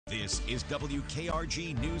This is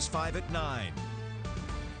WKRG News 5 at 9.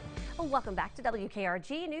 Well, welcome back to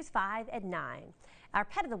WKRG News 5 at 9. Our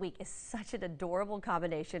pet of the week is such an adorable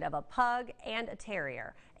combination of a pug and a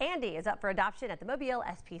terrier. Andy is up for adoption at the Mobile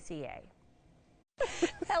SPCA.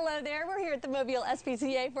 Hello there. We're here at the Mobile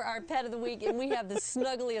SPCA for our pet of the week, and we have the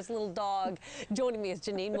snuggliest little dog. Joining me is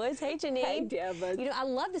Janine Woods. Hey, Janine. Hey, Devin. You know, I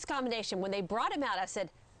love this combination. When they brought him out, I said,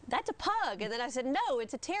 that's a pug. And then I said, no,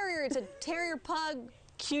 it's a terrier. It's a terrier pug.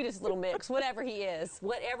 Cutest little mix, whatever he is.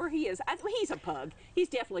 Whatever he is. He's a pug. He's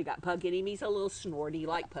definitely got pug in him. He's a little snorty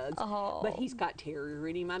like pugs, but he's got terrier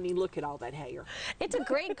in him. I mean, look at all that hair. It's a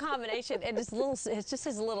great combination, and it's just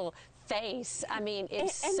his little face. I mean,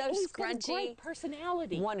 it's and so he's scrunchy. Got a great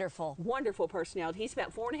personality. Wonderful. Wonderful personality. He's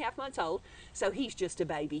about 4.5 months old, so he's just a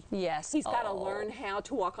baby. Yes. He's got to learn how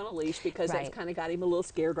to walk on a leash because that's kind of got him a little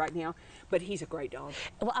scared right now, but he's a great dog.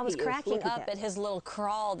 Well, I was cracking up at his little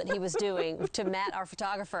crawl that he was doing to Matt, our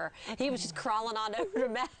photographer. He was just crawling on over to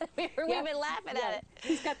Matt. We've been laughing at it.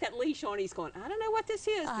 He's got that leash on. He's going, I don't know what this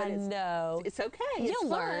is, but it's okay. You'll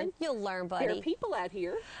learn. You'll learn, buddy. There are people out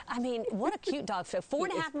here. I mean, what a cute dog. So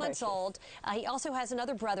 4.5 months old. He also has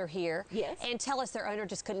another brother here. Yes. And tell us their owner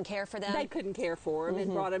just couldn't care for them. They couldn't care for him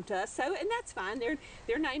and brought him to us. So, and that's fine. Their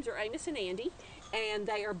names are Amos and Andy, and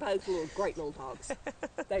they are both great little dogs.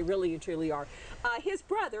 They really and truly are. His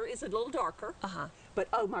brother is a little darker. But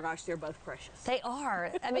oh my gosh, they're both precious. They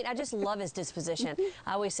are. I mean, I just love his disposition.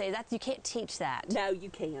 I always say that you can't teach that. No, you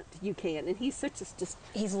can't. You can't. And he's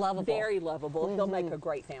he's lovable. Very lovable. He'll make a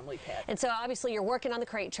great family pet. And so obviously you're working on the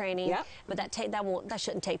crate training. Yep. But that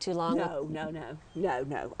shouldn't take too long. No.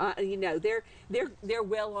 You know, they're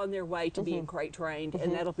well on their way to being crate trained,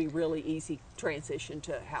 and that'll be really easy transition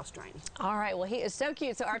to house training. All right. Well, he is so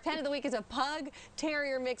cute. So our pet of the week is a pug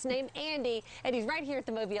terrier mix named Andy, and he's right here at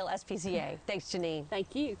the Mobile SPCA. Thanks, Janine.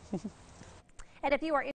 Thank you. And if you are